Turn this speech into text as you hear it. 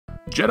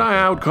Jedi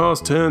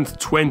Outcast turned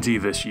 20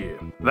 this year.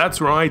 That's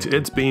right,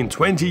 it's been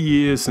 20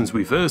 years since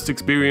we first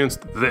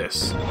experienced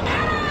this.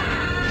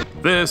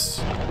 This.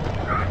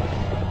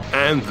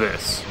 And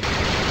this.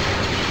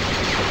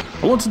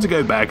 I wanted to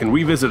go back and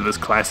revisit this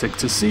classic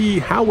to see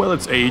how well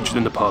it's aged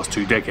in the past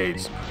 2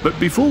 decades. But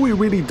before we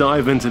really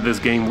dive into this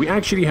game, we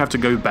actually have to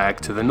go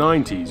back to the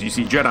 90s. You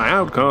see, Jedi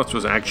Outcast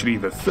was actually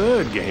the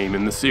 3rd game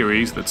in the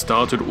series that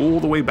started all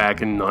the way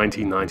back in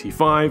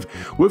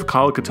 1995 with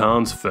Kyle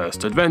Katarn's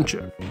first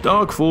adventure.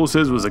 Dark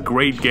Forces was a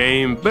great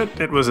game,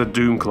 but it was a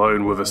Doom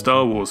clone with a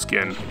Star Wars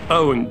skin.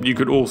 Oh, and you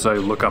could also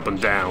look up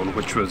and down,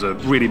 which was a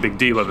really big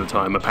deal at the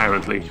time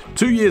apparently.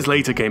 2 years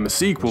later came a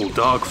sequel,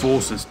 Dark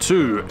Forces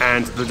 2,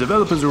 and the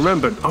developers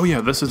remembered, oh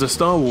yeah, this is a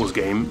Star Wars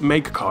game,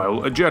 make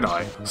Kyle a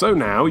Jedi. So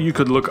now you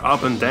could look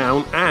up and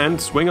down and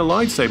swing a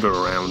lightsaber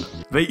around.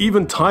 They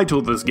even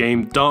titled this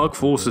game Dark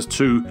Forces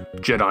 2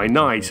 Jedi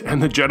Knight,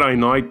 and the Jedi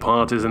Knight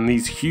part is in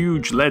these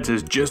huge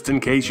letters just in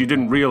case you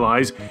didn't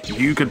realize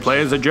you could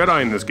play as a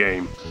Jedi in this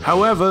game.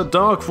 However,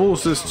 Dark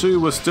Forces 2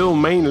 was still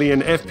mainly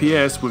an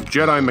FPS with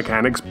Jedi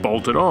mechanics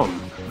bolted on.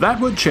 That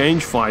would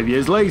change 5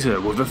 years later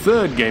with the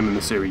 3rd game in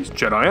the series,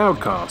 Jedi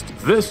Outcast.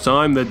 This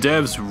time the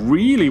devs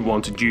really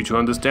wanted you to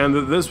understand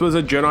that this was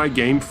a Jedi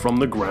game from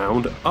the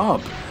ground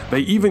up.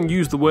 They even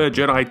used the word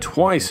Jedi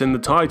twice in the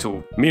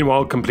title,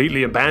 meanwhile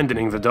completely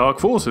abandoning the Dark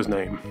Forces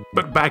name.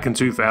 But back in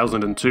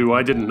 2002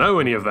 I didn't know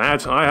any of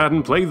that, I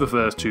hadn't played the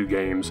first 2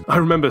 games. I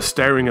remember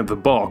staring at the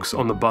box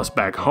on the bus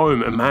back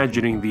home,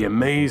 imagining the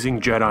amazing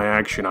Jedi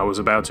action I was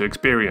about to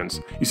experience.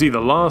 You see,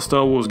 the last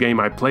Star Wars game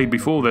I played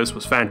before this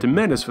was Phantom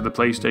Menace for the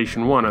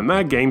PlayStation 1, and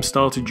that game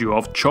started you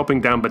off chopping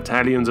down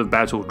battalions of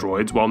battle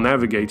droids while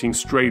navigating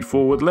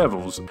straightforward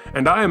levels.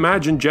 And I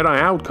imagined Jedi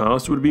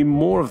Outcast would be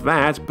more of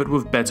that, but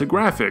with better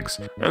graphics.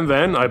 And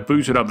then I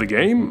booted up the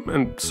game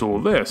and saw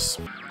this.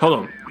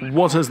 Hold on,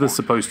 what is this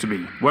supposed to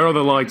be? Where are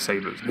the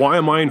lightsabers? Why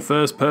am I in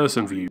first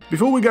person view?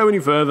 Before we go any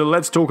further,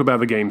 let's talk about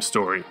the game's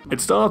story.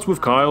 It starts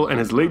with Kyle and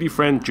his lady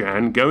friend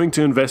Jan going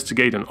to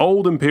investigate an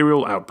old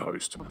Imperial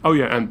outpost. Oh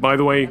yeah, and by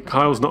the way,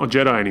 Kyle's not a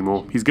Jedi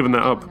anymore, he's given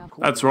that up.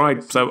 That's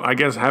right, so I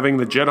guess having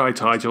the Jedi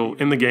title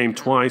in the game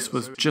twice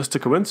was just a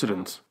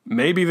coincidence.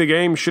 Maybe the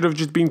game should have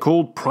just been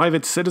called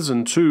Private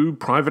Citizen 2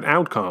 Private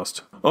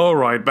Outcast.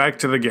 Alright, back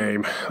to the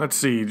game. Let's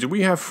see, do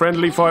we have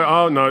friendly fire?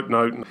 Oh,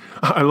 no.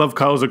 I love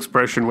Kyle's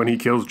expression when he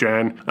kills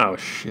Jan. Oh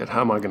shit, how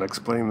am I gonna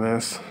explain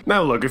this?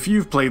 Now look, if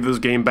you've played this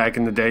game back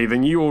in the day,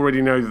 then you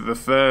already know that the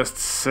first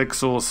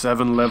 6 or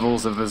 7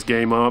 levels of this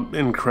game are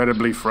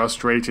incredibly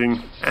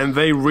frustrating, and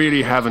they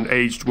really haven't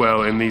aged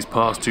well in these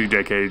past 2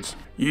 decades.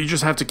 You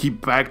just have to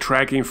keep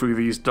backtracking through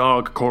these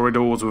dark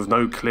corridors with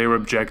no clear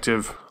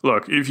objective.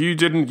 Look, if you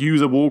didn't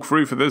use a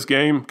walkthrough for this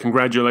game,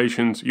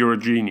 congratulations, you're a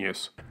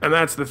genius. And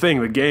that's the thing,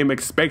 the game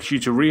expects you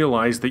to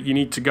realize that you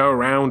need to go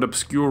around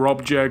obscure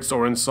objects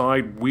or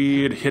inside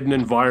weird hidden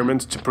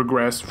environments to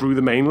progress through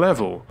the main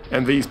level.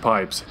 And these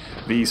pipes,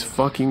 these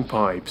fucking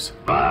pipes.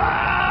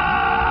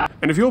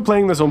 And if you're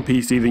playing this on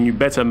PC, then you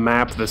better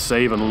map the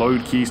save and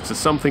load keys to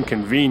something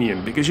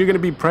convenient, because you're going to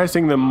be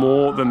pressing them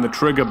more than the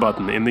trigger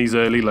button in these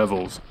early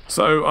levels.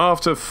 So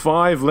after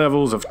 5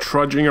 levels of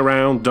trudging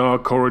around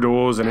dark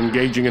corridors and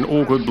engaging in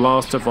awkward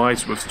blaster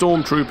fights with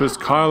stormtroopers,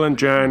 Kyle and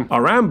Jan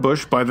are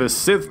ambushed by the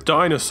Sith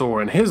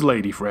dinosaur and his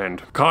lady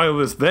friend.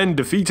 Kyle is then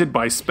defeated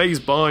by Space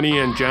Barney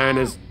and Jan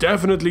is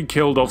definitely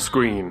killed off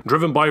screen.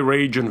 Driven by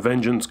rage and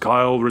vengeance,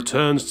 Kyle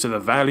returns to the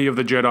Valley of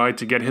the Jedi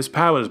to get his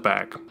powers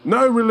back.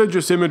 No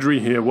religious imagery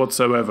here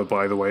whatsoever,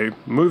 by the way.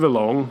 Move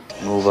along.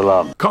 Move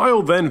along.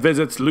 Kyle then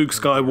visits Luke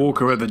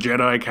Skywalker at the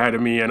Jedi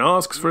Academy and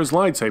asks for his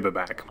lightsaber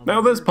back. Now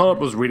this part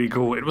was really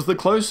cool. It was the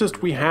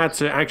closest we had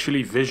to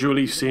actually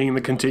visually seeing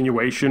the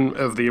continuation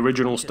of the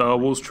original Star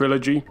Wars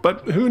trilogy.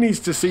 But who needs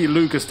to see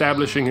Luke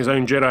establishing his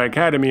own Jedi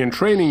Academy and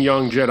training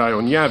young Jedi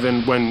on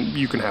Yavin when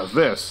you can have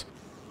this?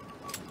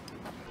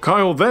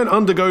 Kyle then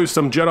undergoes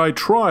some Jedi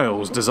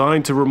trials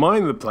designed to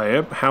remind the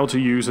player how to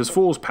use his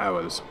Force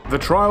powers. The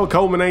trial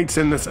culminates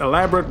in this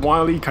elaborate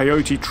Wile E.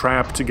 Coyote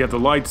trap to get the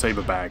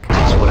lightsaber back.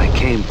 That's what I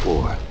came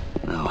for.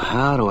 Now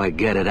how do I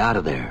get it out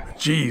of there?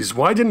 Jeez,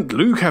 why didn't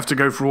Luke have to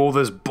go through all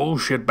this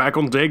bullshit back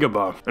on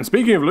Dagobah? And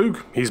speaking of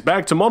Luke, he's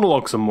back to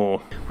monologue some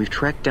more. We've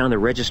tracked down the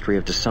registry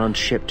of Dassan's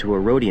ship to a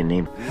Rodian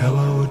named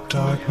Hello,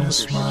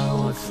 darkness, my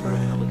old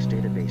friend.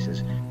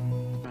 Databases.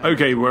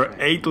 Okay, we're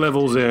 8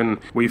 levels in.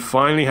 We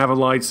finally have a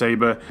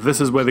lightsaber. This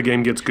is where the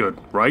game gets good,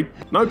 right?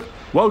 Nope.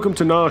 Welcome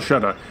to Nar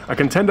Shudder, a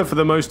contender for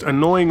the most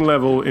annoying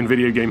level in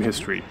video game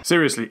history.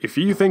 Seriously, if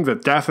you think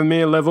that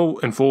Dathomir level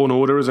in Fallen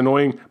Order is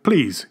annoying,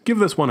 please give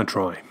this one a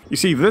try. You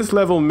see, this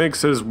level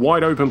mixes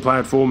wide open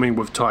platforming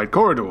with tight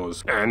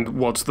corridors. And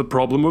what's the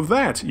problem with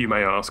that, you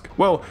may ask?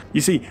 Well, you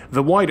see,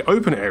 the wide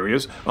open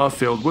areas are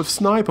filled with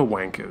sniper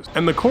wankers,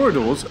 and the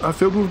corridors are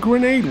filled with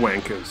grenade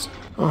wankers.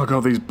 Oh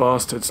god, these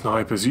bastard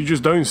snipers, you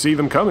just don't see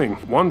them coming.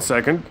 1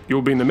 second,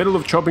 you'll be in the middle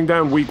of chopping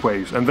down weak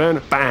waves, and then,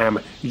 bam,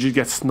 you just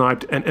get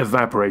sniped and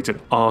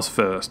evaporated, arse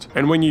first.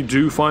 And when you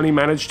do finally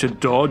manage to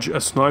dodge a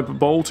sniper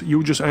bolt,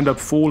 you'll just end up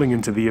falling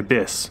into the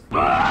abyss.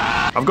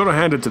 I've got to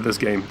hand it to this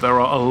game,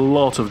 there are a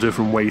lot of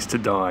different ways to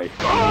die.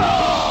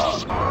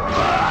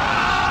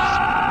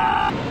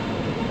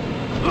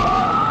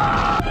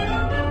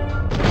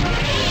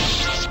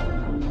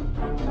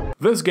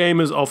 This game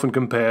is often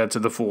compared to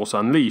The Force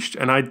Unleashed,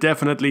 and I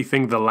definitely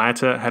think the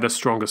latter had a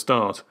stronger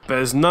start.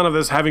 There's none of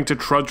this having to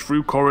trudge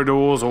through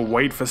corridors or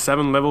wait for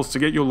 7 levels to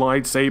get your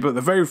lightsaber.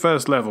 The very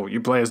first level, you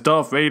play as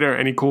Darth Vader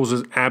and he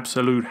causes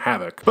absolute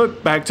havoc.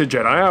 But back to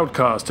Jedi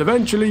Outcast,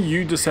 eventually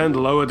you descend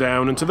lower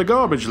down into the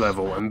garbage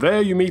level, and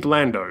there you meet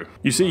Lando.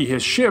 You see,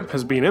 his ship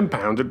has been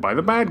impounded by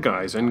the bad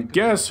guys, and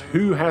guess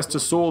who has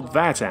to sort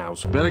that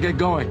out? Better get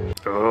going.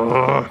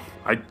 Ugh.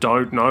 I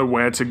don't know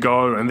where to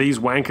go, and these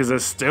wankers are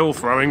still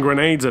throwing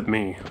grenades at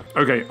me.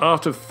 Okay,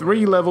 after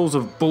 3 levels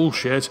of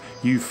bullshit,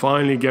 you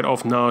finally get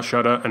off Nar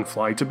Shudder and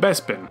fly to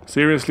Bespin.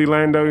 Seriously,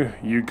 Lando?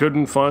 You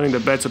couldn't find a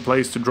better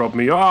place to drop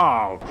me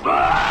off?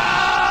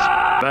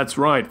 That's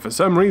right, for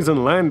some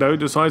reason Lando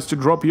decides to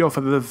drop you off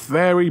at the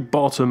very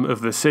bottom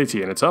of the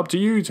city, and it's up to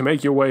you to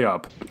make your way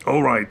up.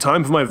 Alright,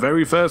 time for my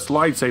very first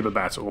lightsaber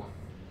battle.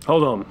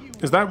 Hold on.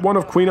 Is that one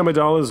of Queen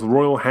Amidala's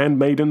royal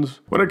handmaidens?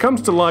 When it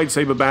comes to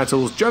lightsaber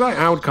battles, Jedi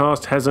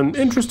Outcast has an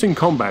interesting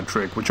combat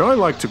trick, which I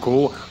like to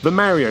call the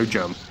Mario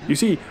jump. You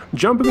see,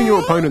 jumping on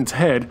your opponent's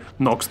head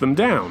knocks them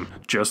down,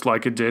 just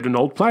like it did in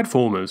old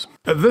platformers.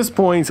 At this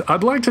point,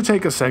 I'd like to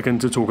take a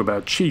second to talk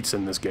about cheats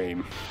in this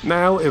game.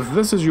 Now, if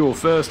this is your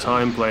first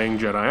time playing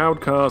Jedi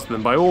Outcast,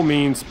 then by all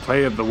means,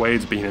 play it the way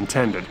it's been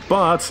intended.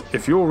 But,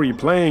 if you're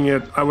replaying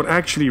it, I would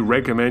actually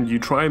recommend you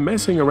try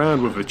messing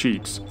around with the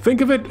cheats. Think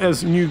of it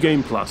as New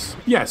Game Plus.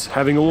 Yes,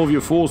 having all of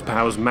your force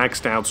powers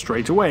maxed out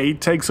straight away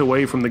takes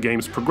away from the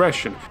game's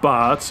progression,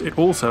 but it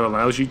also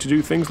allows you to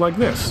do things like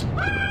this.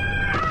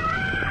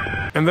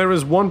 And there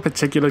is one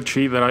particular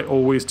cheat that I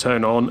always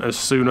turn on as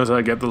soon as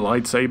I get the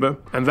lightsaber,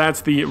 and that's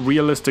the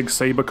realistic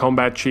saber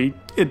combat cheat.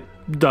 It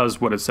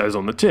does what it says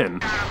on the tin.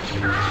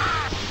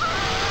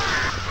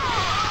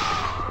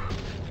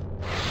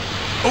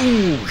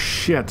 Oh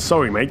shit,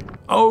 sorry mate.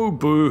 Oh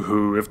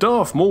boo-hoo, if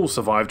Darth Maul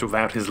survived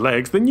without his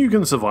legs, then you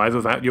can survive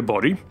without your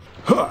body.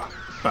 Huh.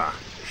 Ah,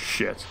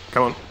 shit.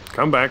 Come on,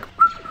 come back.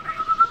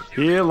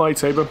 Here,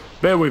 lightsaber.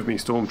 Bear with me,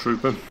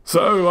 Stormtrooper.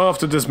 So,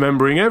 after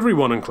dismembering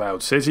everyone in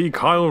Cloud City,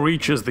 Kyle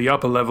reaches the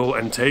upper level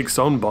and takes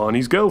on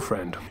Barney's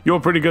girlfriend. You're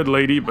a pretty good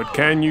lady, but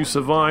can you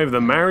survive the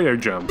Mario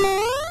jump?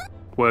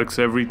 Works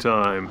every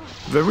time.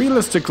 The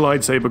realistic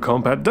lightsaber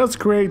combat does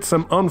create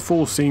some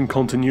unforeseen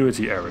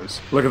continuity errors.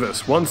 Look at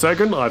this, 1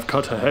 second, I've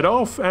cut her head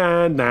off,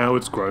 and now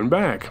it's grown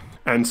back.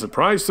 And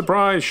surprise,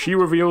 surprise, she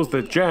reveals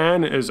that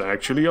Jan is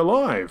actually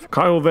alive.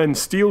 Kyle then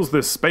steals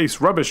this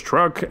space rubbish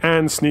truck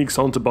and sneaks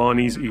onto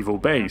Barney's evil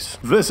base.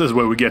 This is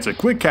where we get a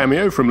quick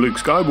cameo from Luke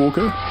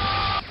Skywalker.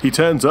 He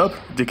turns up,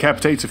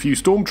 decapitates a few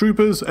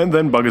stormtroopers, and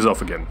then buggers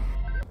off again.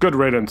 Good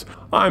riddance.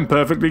 I'm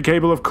perfectly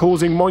capable of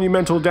causing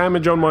monumental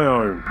damage on my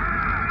own.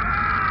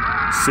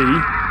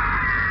 See?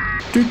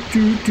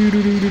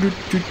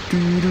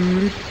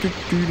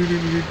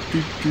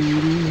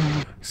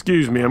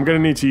 Excuse me, I'm gonna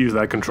need to use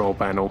that control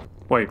panel.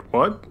 Wait,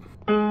 what?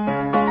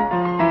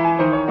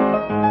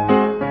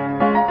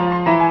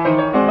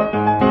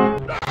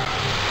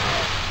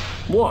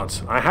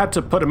 What? I had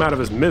to put him out of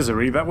his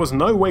misery. That was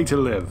no way to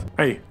live.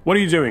 Hey, what are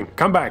you doing?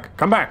 Come back,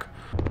 come back!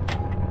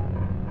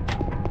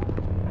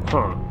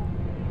 Huh.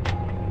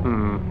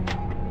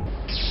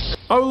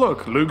 Oh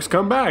look, Luke's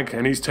come back,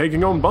 and he's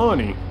taking on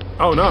Barney.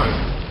 Oh no.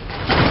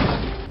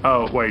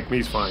 Oh wait,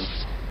 he's fine.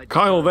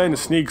 Kyle then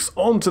sneaks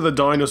onto the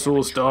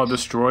dinosaur Star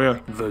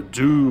Destroyer, the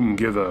Doom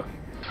Giver.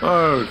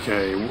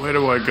 Okay, where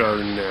do I go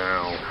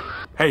now?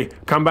 Hey,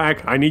 come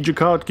back, I need your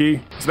card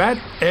key. Is that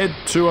Ed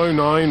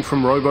 209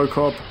 from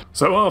RoboCop?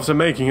 So after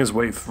making his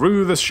way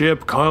through the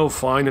ship, Kyle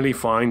finally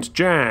finds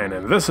Jan,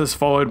 and this is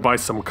followed by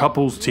some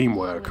couples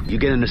teamwork. You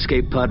get an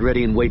escape pod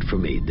ready and wait for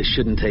me. This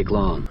shouldn't take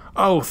long.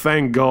 Oh,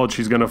 thank God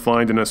she's gonna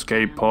find an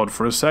escape pod.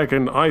 For a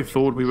second, I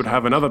thought we would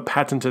have another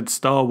patented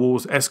Star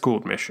Wars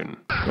escort mission.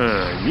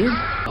 And you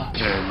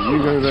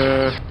go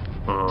there.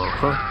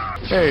 Uh-huh.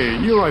 Hey,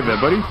 you right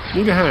there, buddy?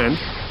 Need a hand?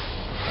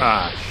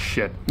 Ah,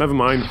 shit. Never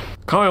mind.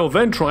 Kyle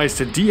then tries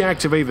to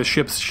deactivate the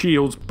ship's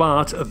shields,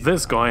 but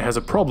this guy has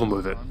a problem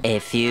with it. A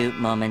few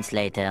moments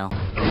later.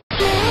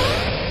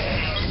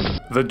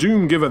 The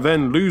Doom Giver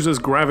then loses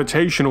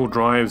gravitational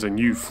drives and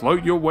you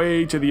float your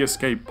way to the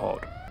escape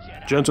pod.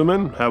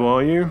 Gentlemen, how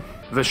are you?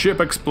 The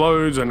ship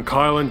explodes and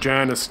Kyle and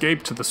Jan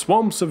escape to the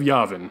swamps of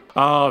Yavin.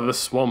 Ah, the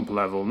swamp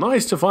level.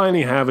 Nice to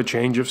finally have a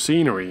change of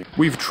scenery.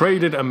 We've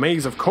traded a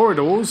maze of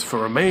corridors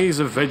for a maze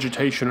of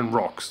vegetation and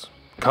rocks.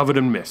 covered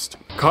in mist.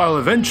 Kyle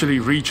eventually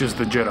reaches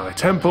the Jedi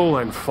Temple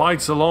and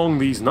fights along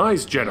these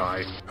nice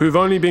Jedi, who've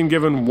only been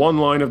given one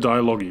line of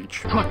dialogue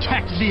each.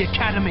 Protect the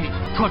Academy!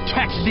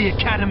 Protect the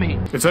Academy!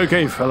 It's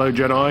okay, fellow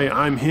Jedi,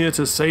 I'm here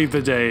to save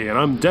the day, and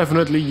I'm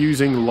definitely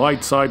using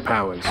light side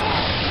powers.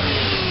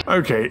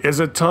 Okay, is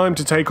it time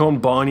to take on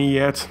Barney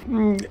yet?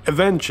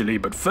 Eventually,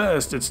 but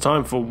first it's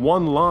time for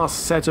one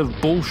last set of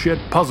bullshit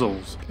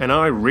puzzles. And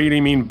I really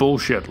mean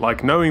bullshit,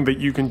 like knowing that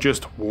you can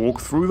just walk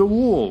through the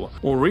wall,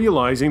 or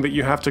realizing that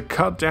you have to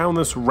cut down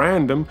this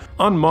random,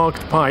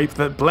 unmarked pipe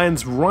that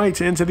blends right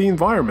into the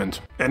environment.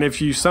 And if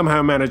you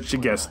somehow manage to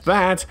guess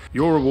that,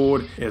 your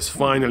reward is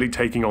finally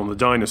taking on the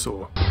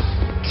dinosaur.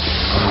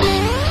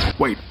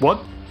 Wait,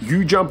 what?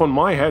 You jump on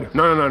my head?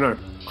 No.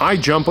 I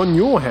jump on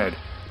your head.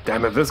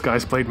 Damn it, this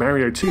guy's played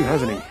Mario too,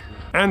 hasn't he?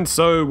 And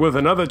so, with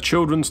another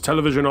children's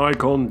television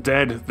icon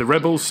dead, the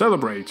rebels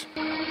celebrate.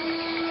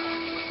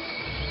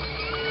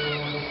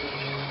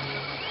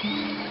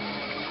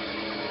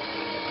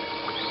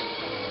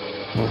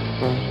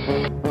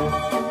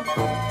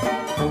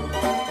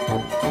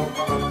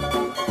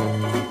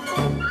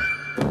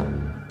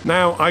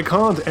 Now, I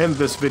can't end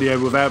this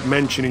video without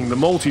mentioning the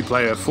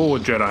multiplayer for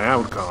Jedi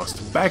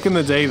Outcast. Back in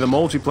the day, the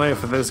multiplayer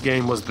for this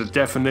game was the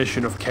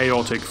definition of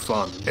chaotic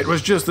fun. It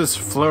was just this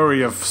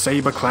flurry of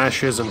saber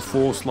clashes and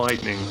force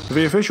lightning.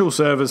 The official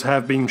servers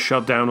have been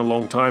shut down a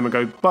long time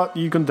ago, but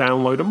you can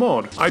download a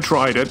mod. I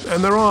tried it,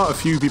 and there are a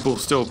few people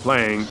still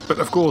playing, but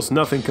of course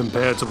nothing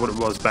compared to what it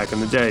was back in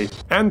the day.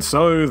 And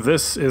so,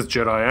 this is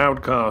Jedi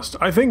Outcast.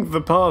 I think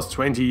the past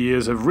 20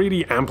 years have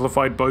really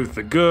amplified both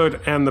the good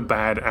and the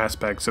bad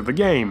aspects of the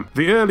game.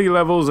 The early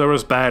levels are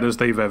as bad as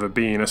they've ever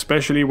been,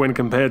 especially when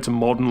compared to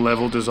modern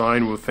level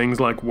design with things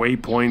like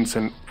waypoints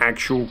and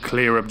actual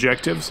clear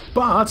objectives.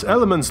 But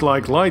elements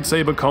like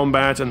lightsaber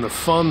combat and the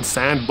fun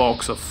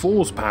sandbox of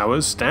force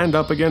powers stand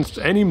up against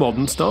any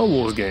modern Star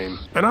Wars game.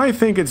 And I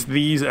think it's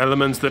these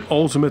elements that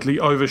ultimately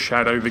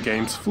overshadow the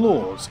game's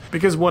flaws,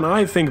 because when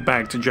I think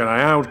back to Jedi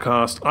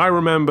Outcast, I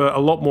remember a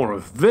lot more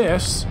of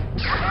this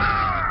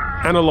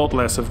and a lot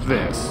less of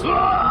this.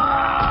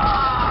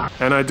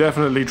 And I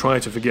definitely try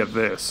to forget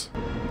this.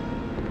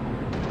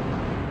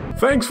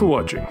 Thanks for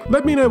watching.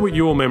 Let me know what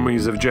your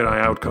memories of Jedi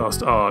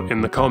Outcast are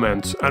in the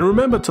comments, and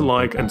remember to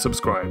like and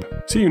subscribe.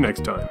 See you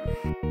next time.